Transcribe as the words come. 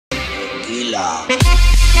killer.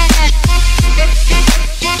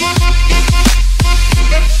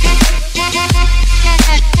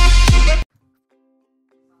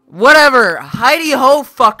 Whatever, Heidi ho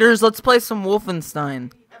fuckers, let's play some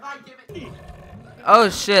Wolfenstein. Oh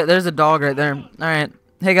shit, there's a dog right there. Alright.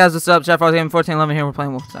 Hey guys, what's up? JackFrostGaming 1411 here, we're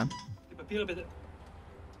playing Wolfenstein.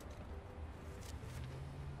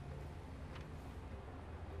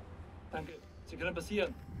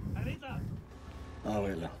 Oh,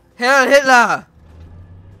 Hitler. Heil Hitler!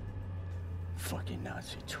 Fucking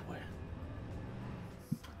Nazi twin.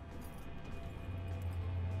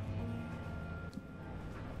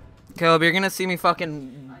 Caleb, you're gonna see me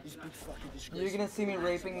fucking... You're gonna see me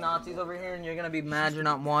raping Nazis over here and you're gonna be mad you're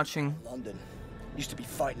not watching. London used to be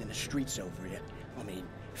fighting in the streets over here. I mean,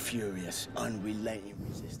 furious, unrelenting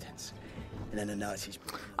resistance. And then the Nazis...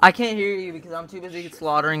 I can't hear you because I'm too busy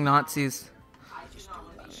slaughtering Nazis.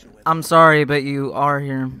 I'm sorry, but you are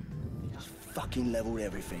here. He just fucking leveled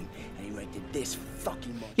everything and he erected this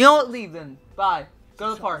fucking monster. You know what? Leave then. Bye. Go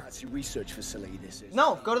to the park. Nazi research facility this is.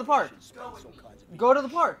 No, go to the park. Go to the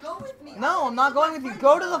park. Go with me. No, I'm not going with you.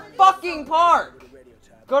 Go to the fucking park.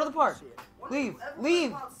 Go to the park. Leave.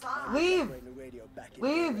 Leave. Leave.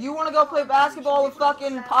 Leave. You want to go play basketball with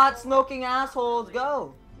fucking pot-smoking assholes?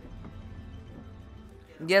 Go.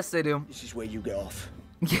 Yes, they do. This is where you get off.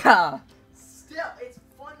 Yeah. Still, it's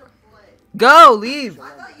fun to play. Go. Leave. I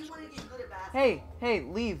thought you wanted to get good at basketball. Hey. Hey.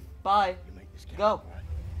 Leave. Bye. Go.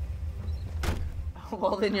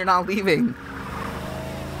 Well, then you're not leaving.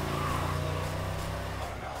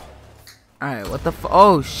 Alright, what the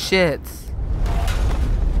oh, shit.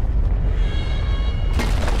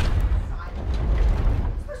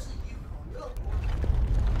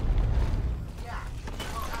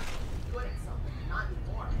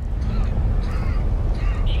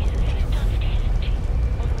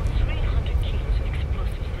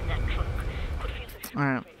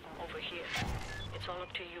 Alright. Over here. It's all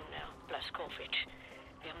up to you now, Blazkowicz.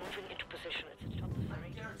 We are moving into position at the top of the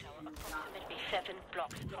radio tower, approximately 7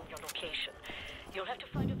 blocks from your location. You'll have to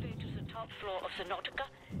find a way to the top floor of the Nautica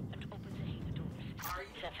and open the hangar doors.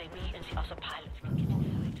 That way me and the other pilots can get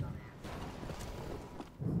inside.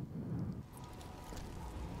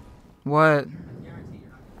 What?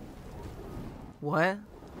 What?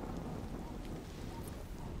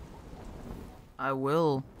 I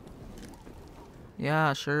will.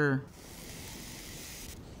 Yeah, sure.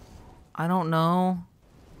 I don't know.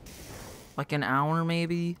 Like an hour,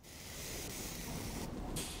 maybe?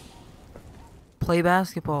 Play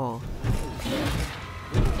basketball.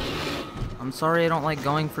 I'm sorry I don't like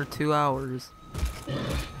going for 2 hours.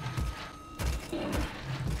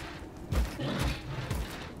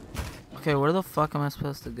 Okay, where the fuck am I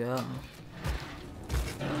supposed to go?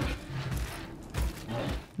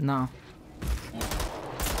 No.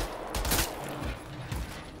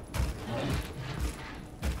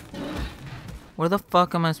 Where the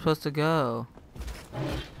fuck am I supposed to go?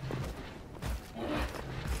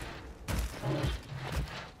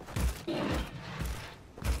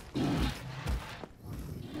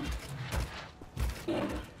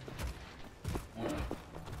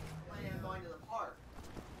 Going to the park.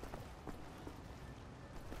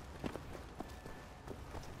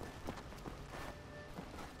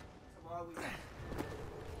 Tomorrow we...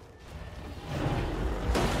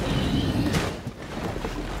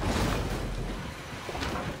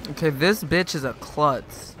 Okay, this bitch is a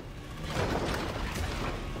klutz.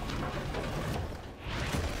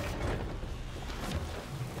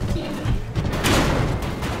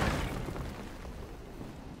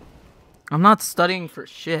 I'm not studying for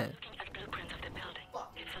shit. Looking at blueprints of the building.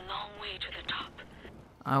 It's a long way to the top.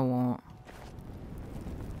 I won't.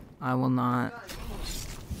 I will not.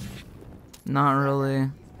 Not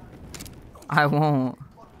really. I won't.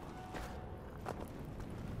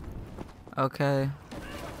 Okay.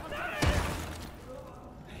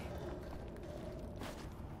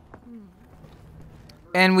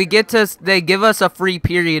 And we get to, they give us a free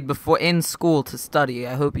period before in school to study.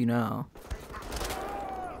 I hope you know.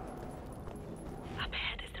 Up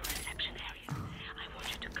ahead is the reception area. I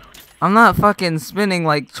want you to go to the I'm not fucking spending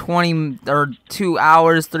like 20 or 2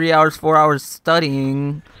 hours, 3 hours, 4 hours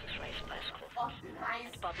studying. race Blazkowicz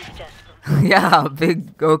and Bobby's desk. Yeah,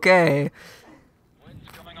 big, okay. Wind's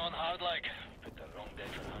coming on hard like. Picked the wrong day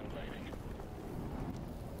for hang gliding.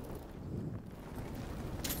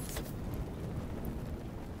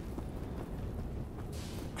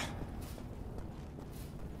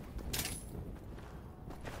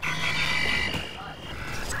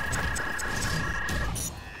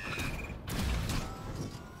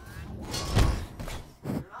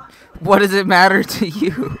 What does it matter to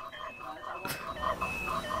you?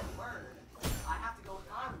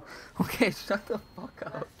 Okay, shut the fuck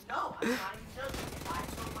up. No, I'm not even joking. If I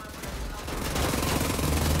told my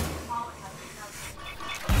Colin has been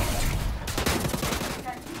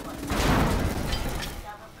yeah, he was.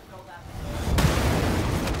 That was the girl that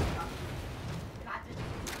and I didn't.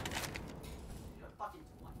 You're a fucking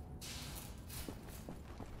slut.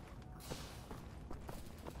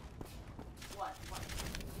 What?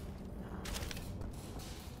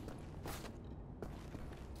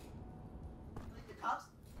 Like the cups?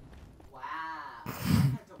 Wow. I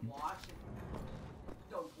had to wash it.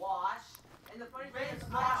 To wash. And the funny thing is,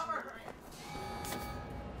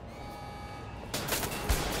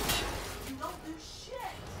 you don't do shit.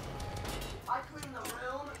 I clean the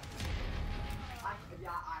room.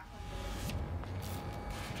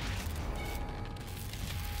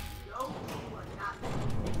 No, you are not there.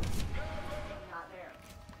 Not there.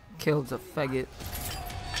 Caleb's a faggot.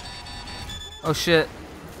 Oh shit.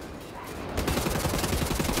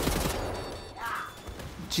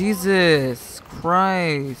 Jesus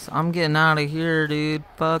Christ. I'm getting out of here, dude.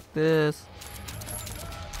 Fuck this.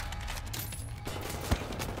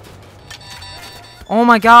 Oh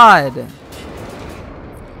my god.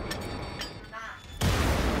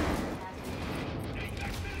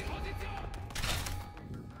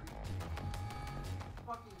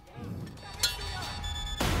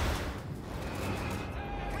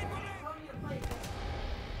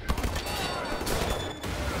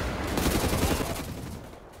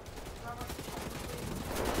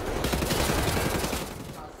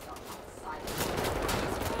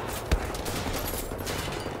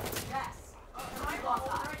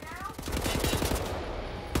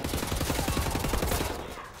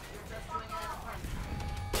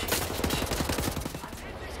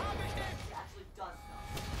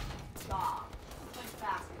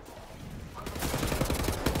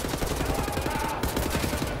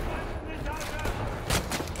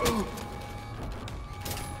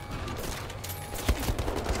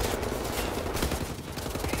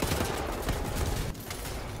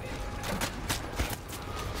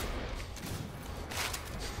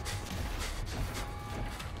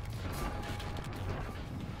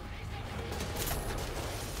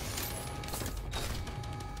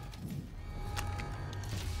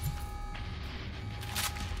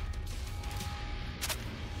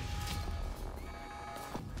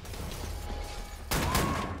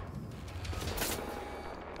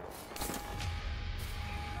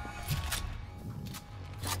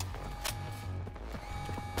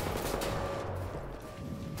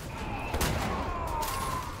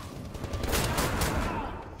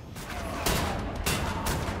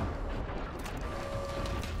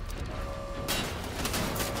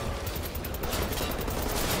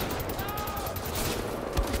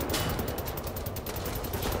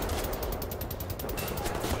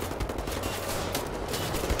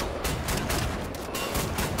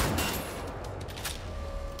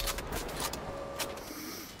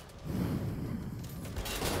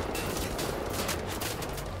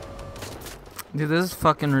 Dude, this is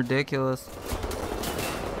fucking ridiculous.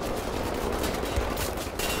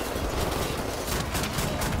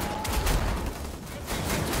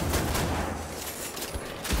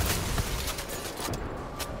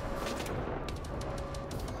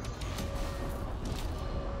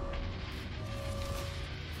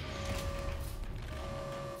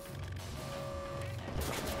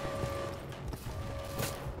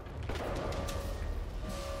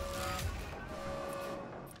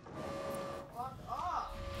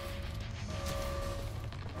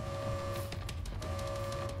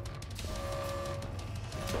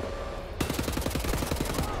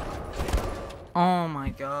 Oh my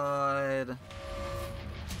god. Of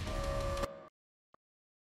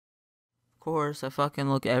course, I fucking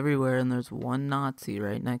look everywhere and there's one Nazi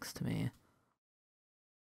right next to me.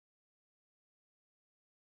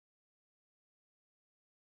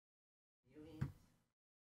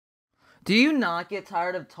 Do you not get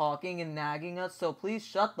tired of talking and nagging us? So please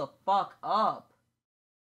shut the fuck up.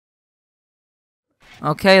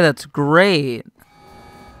 Okay, that's great.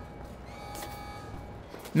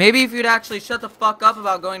 Maybe if you'd actually shut the fuck up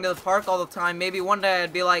about going to the park all the time, maybe one day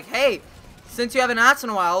I'd be like, hey, since you haven't asked in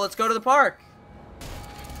a while, let's go to the park.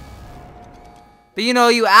 But you know,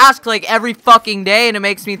 you ask like every fucking day and it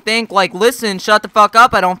makes me think like, listen, shut the fuck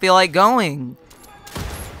up, I don't feel like going.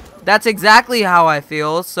 That's exactly how I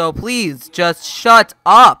feel, so please, just shut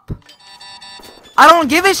up. I don't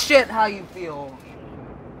give a shit how you feel.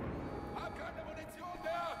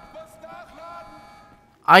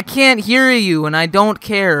 I can't hear you, and I don't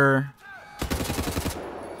care.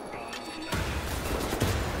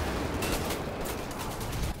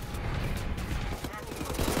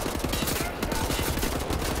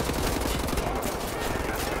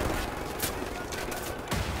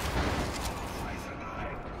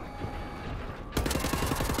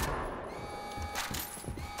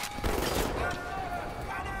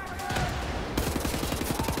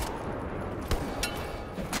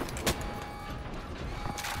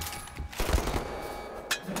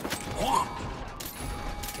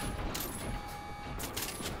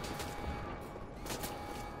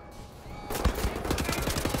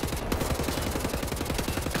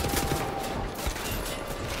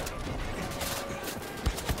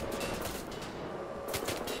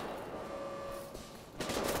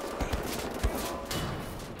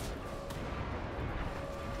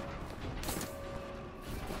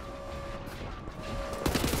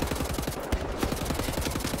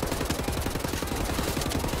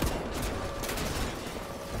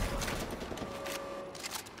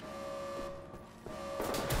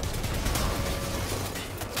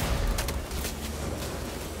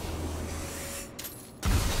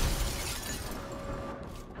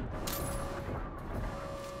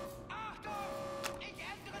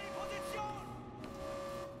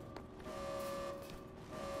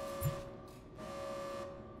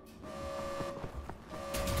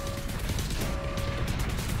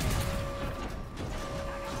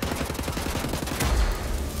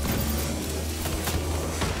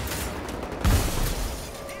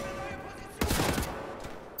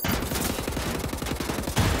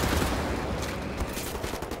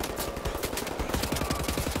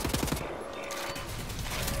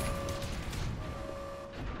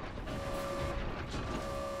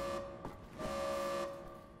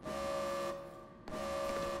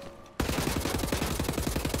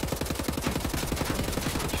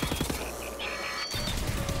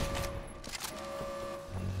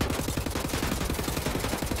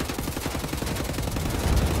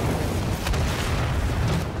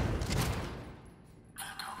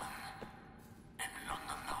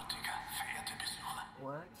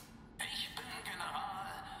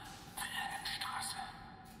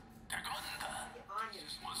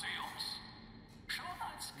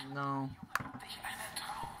 No.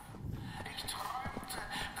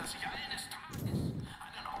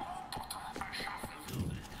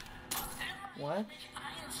 What?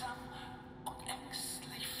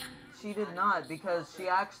 She did not, because she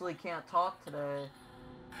actually can't talk today.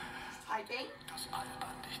 Typing?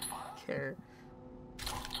 Care.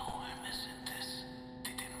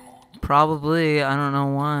 Probably, I don't know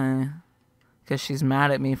why. Because she's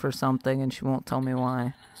mad at me for something and she won't tell me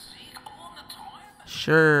why.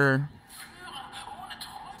 Sure.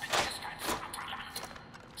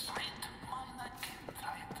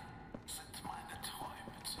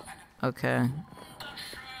 Okay.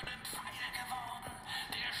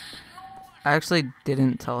 I actually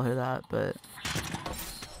didn't tell her that, but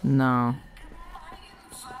no.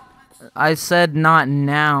 I said not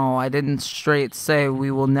now. I didn't straight say we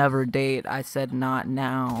will never date. I said not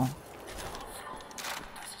now.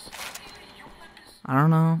 I don't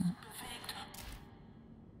know.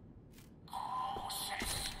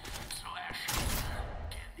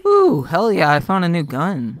 Ooh, hell yeah, I found a new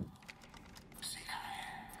gun.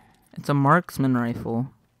 It's a marksman rifle.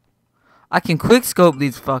 I can quickscope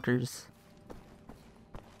these fuckers.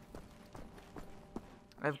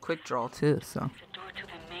 I have quick draw too, so.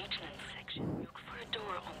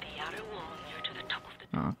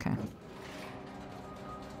 Oh, okay.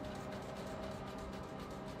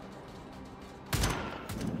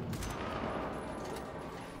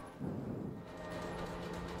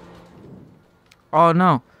 Oh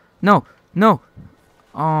no. No. No.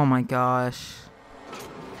 Oh my gosh.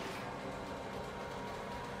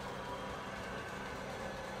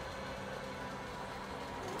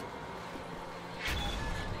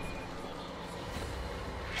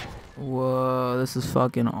 Whoa, this is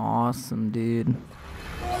fucking awesome, dude.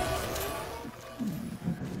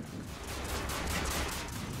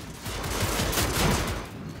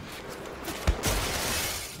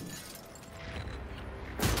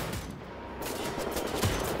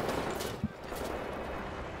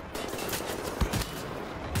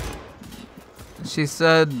 She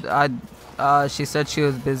said she said she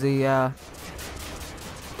was busy, yeah.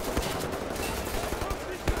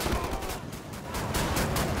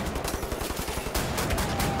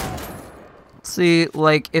 See,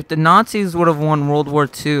 like, if the Nazis would have won World War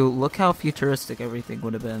II, look how futuristic everything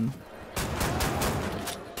would have been.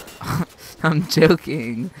 I'm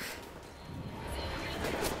joking.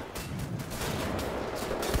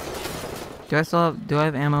 Do I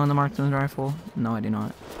have ammo in the marksman rifle? No, I do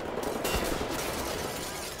not.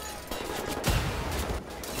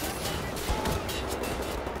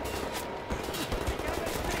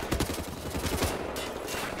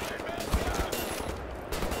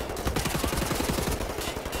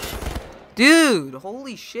 Dude,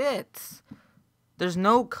 holy shit. There's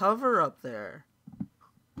no cover up there.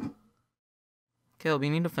 Caleb, you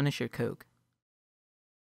need to finish your Coke.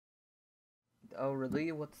 Oh,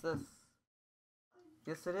 really? What's this?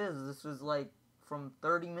 Yes, it is. This was like from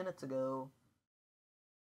 30 minutes ago.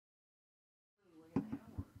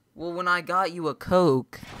 Well, when I got you a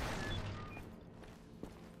Coke.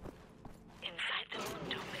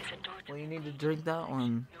 Well, you need to drink that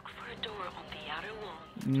one.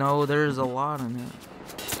 No, there's a lot in it.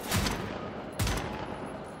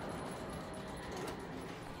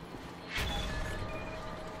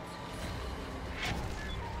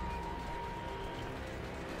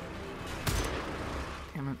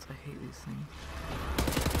 Damn it, I hate these things.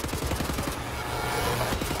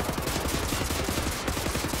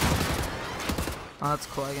 Oh, that's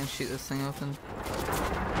cool, I can shoot this thing open.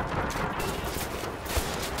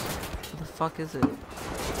 What the fuck is it?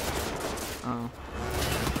 Oh.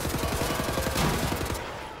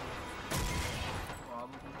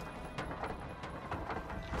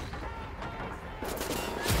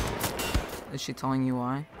 Is she telling you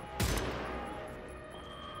why?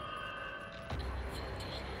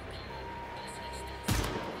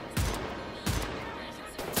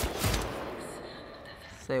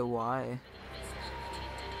 Say why.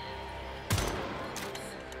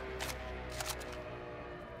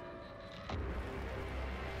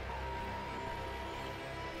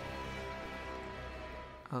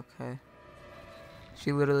 Okay.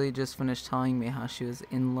 She literally just finished telling me how she was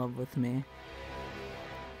in love with me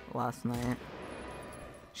last night.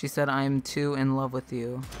 She said, I am too in love with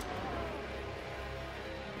you.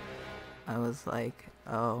 I was like,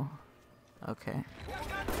 oh, okay.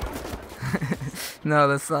 No,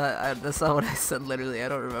 that's not what I said, literally. I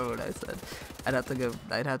don't remember what I said.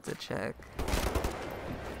 I'd have to check.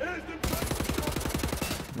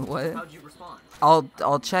 What? How'd you respond?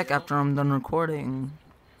 I'll check after I'm done recording.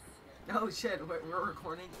 Oh shit, we're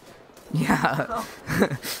recording? Yeah.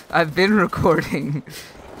 I've been recording.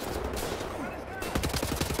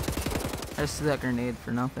 I just threw that grenade for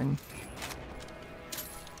nothing.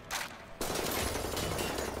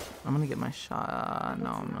 I'm gonna get my shot. No,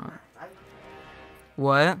 I'm not.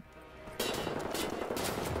 What?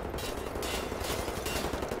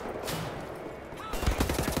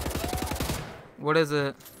 What is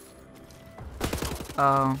it?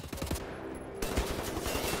 Oh.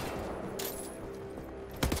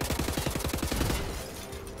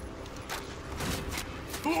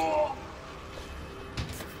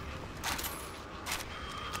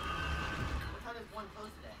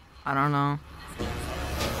 I don't know.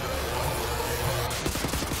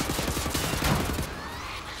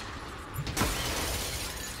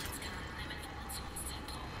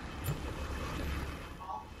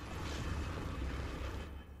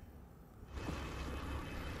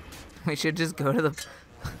 We should just go to the...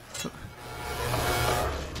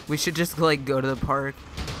 We should just, like, go to the park.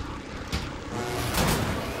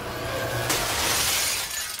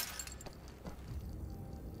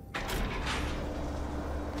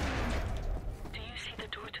 Do you see the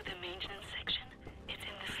door to the maintenance section? It's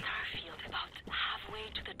in the star field, about halfway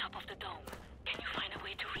to the top of the dome. Can you find a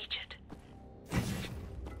way to reach it?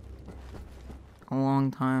 A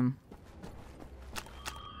long time.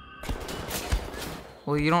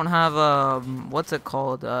 Well, you don't have what's it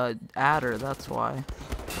called? Adder, that's why.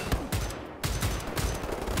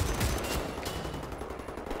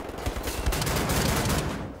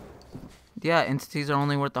 Yeah, entities are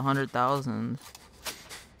only worth 100,000.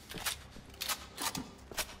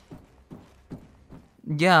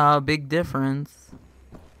 Yeah, big difference.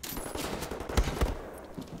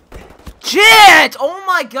 Shit! Oh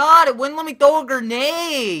my god, it wouldn't let me throw a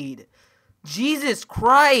grenade! Jesus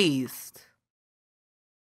Christ!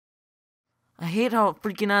 I hate how it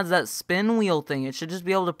freaking adds that spin wheel thing. It should just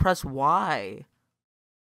be able to press Y.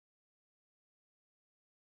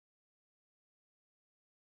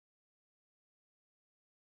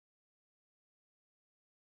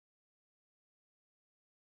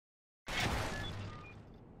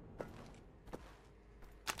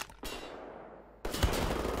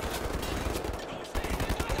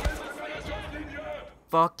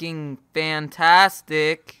 Fucking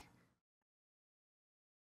fantastic.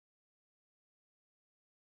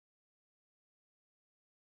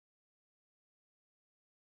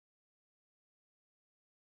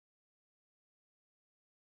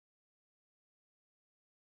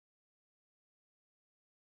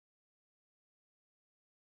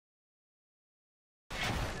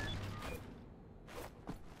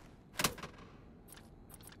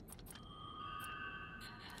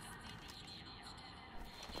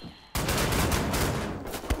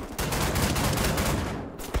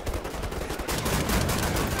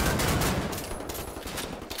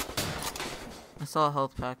 I saw a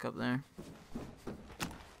health pack up there.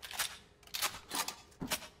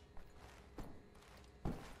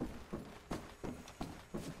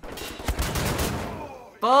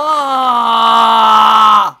 Ah!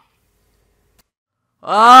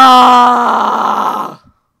 Ah!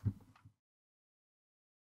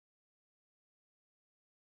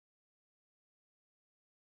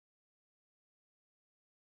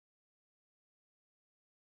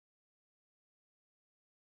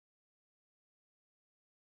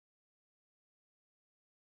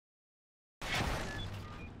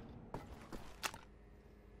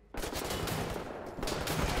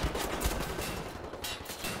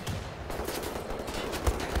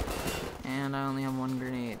 And I only have one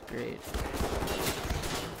grenade. Great.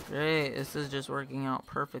 Great. This is just working out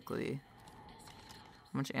perfectly.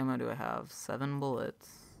 How much ammo do I have? 7 bullets.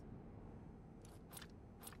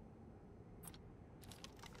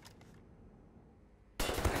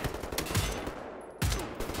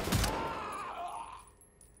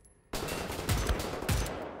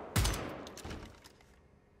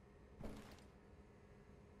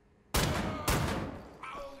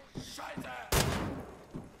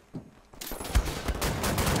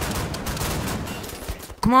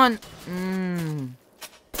 Come on!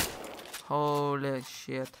 Holy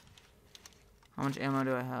shit. How much ammo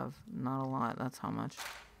do I have? Not a lot, that's how much.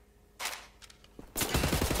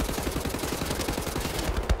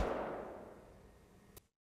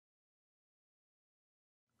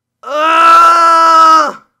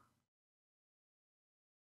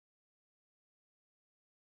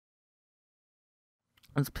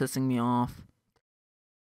 That's pissing me off.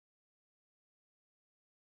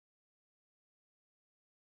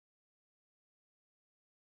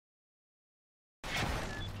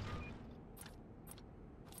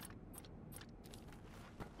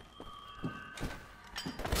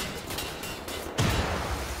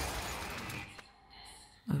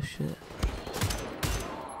 Oh shit.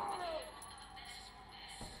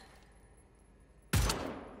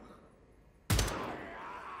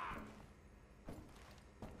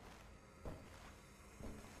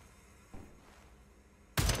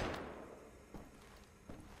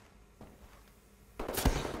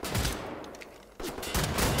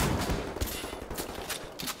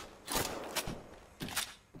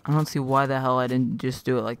 I don't see why the hell I didn't just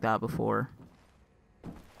do it like that before.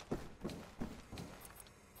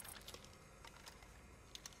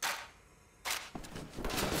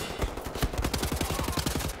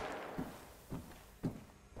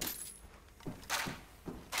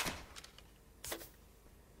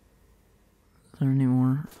 Is there any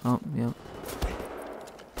more? Oh, yep.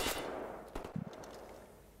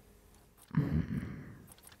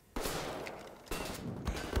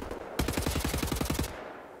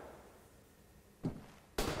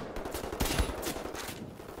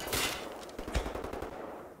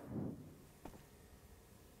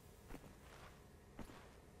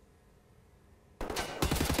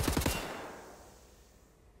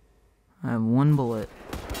 I have one bullet.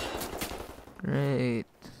 Great.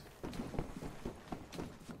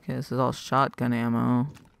 Okay, this is all shotgun ammo.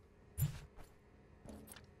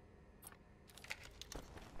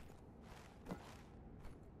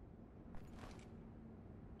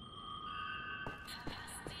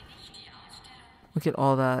 Look at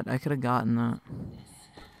all that. I could have gotten that.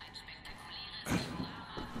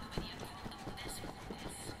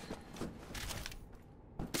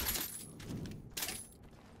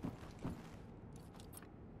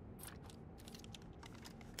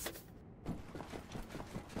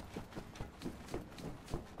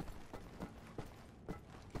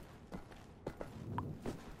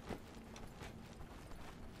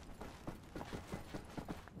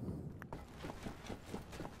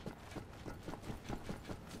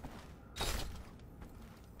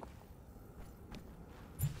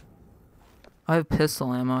 I have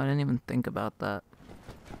pistol ammo. I didn't even think about that.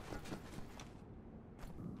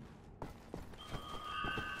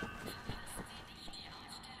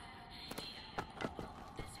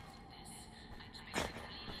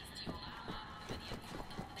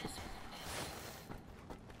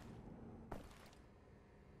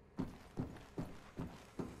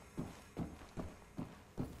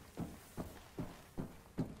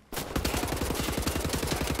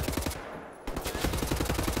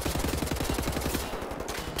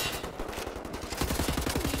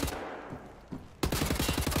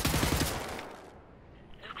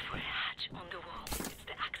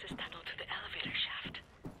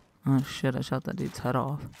 Oh shit, I shot that dude's head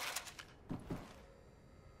off.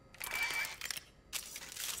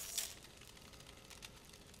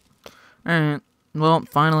 Alright, well,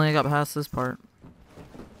 finally I got past this part.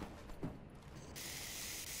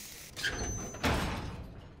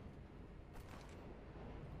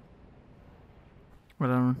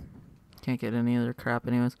 Whatever. Can't get any other crap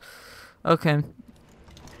anyways. Okay.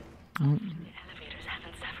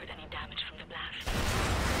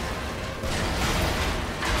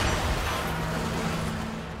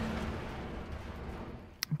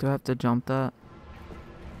 Do I have to jump that?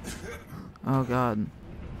 Oh god.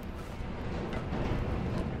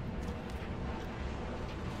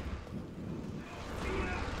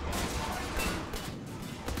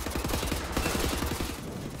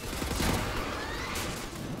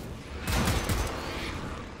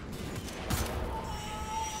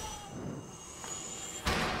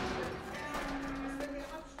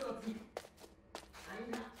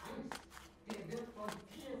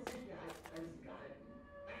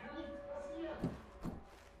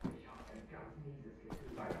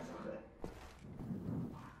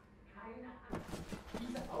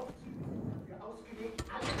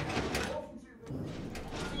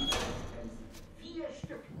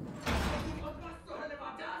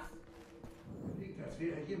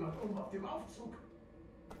 Jemand auf dem Aufzug.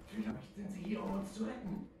 Vielleicht sind sie hier, uns zu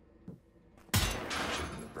retten.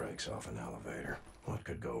 The brakes off an elevator. What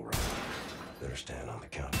could go wrong? Better stand on the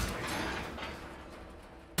counter.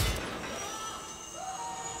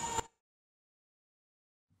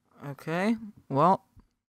 Okay, well.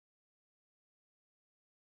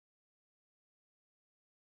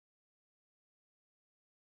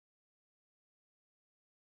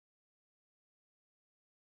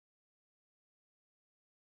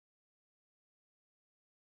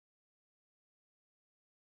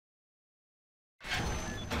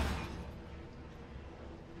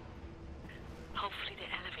 Hopefully the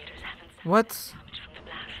elevators haven't suffered What? damage from the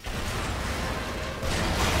blast.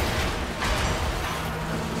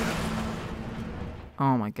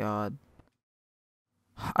 Oh my god.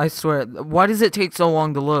 I swear, why does it take so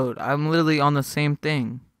long to load? I'm literally on the same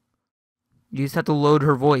thing. You just have to load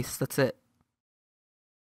her voice, that's it.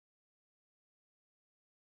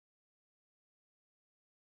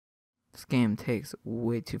 This game takes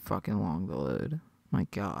way too fucking long to load. My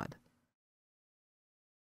god.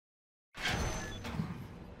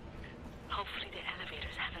 Hopefully the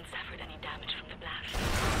elevators haven't suffered any damage from the blast.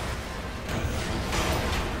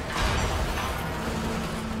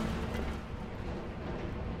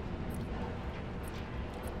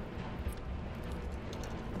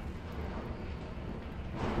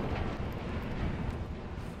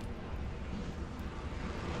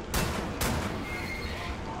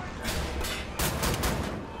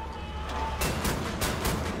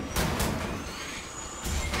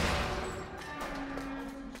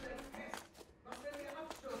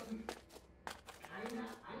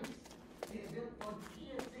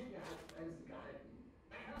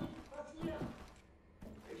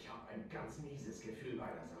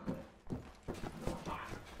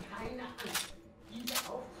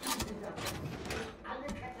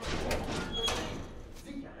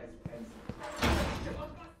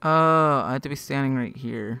 Oh, I have to be standing right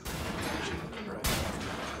here.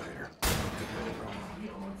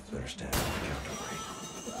 Better stand comfortably.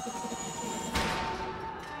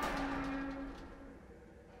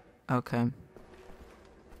 Okay.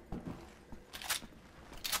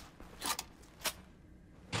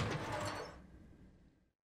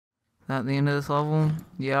 That the end of this level?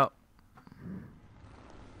 Yep.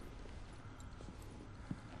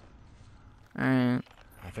 Alright.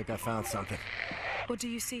 I think I found something. What do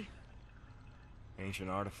you see? Ancient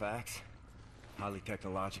artifacts. Highly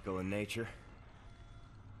technological in nature.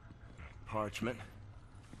 Parchment.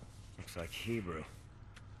 Looks like Hebrew.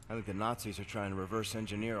 I think the Nazis are trying to reverse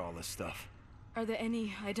engineer all this stuff. Are there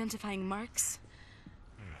any identifying marks?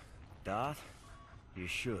 Dot? You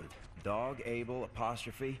should. Dog, Abel,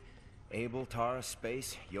 apostrophe. Abel, Tara,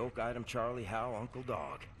 space, yoke, item, Charlie, Hal, Uncle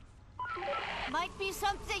Dog. Might be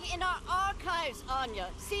something in our archives, Anya.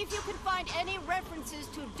 See if you can find any references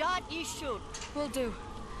to Dot Yishud. Will do.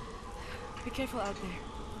 Be careful out there.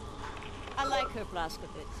 I like her,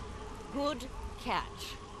 Blaskovitz. Good catch.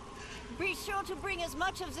 Be sure to bring as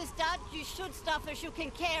much of this Dot Yishud stuff as you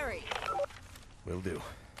can carry. Will do.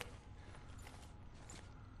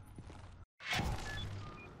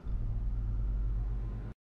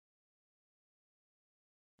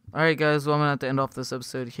 Alright guys, well I'm gonna have to end off this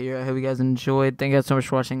episode here. I hope you guys enjoyed. Thank you guys so much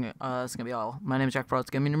for watching. That's gonna be all. My name is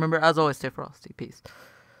JackFrostGaming. Remember, as always, stay frosty. Peace.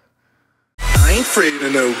 I ain't afraid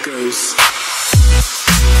of no ghosts.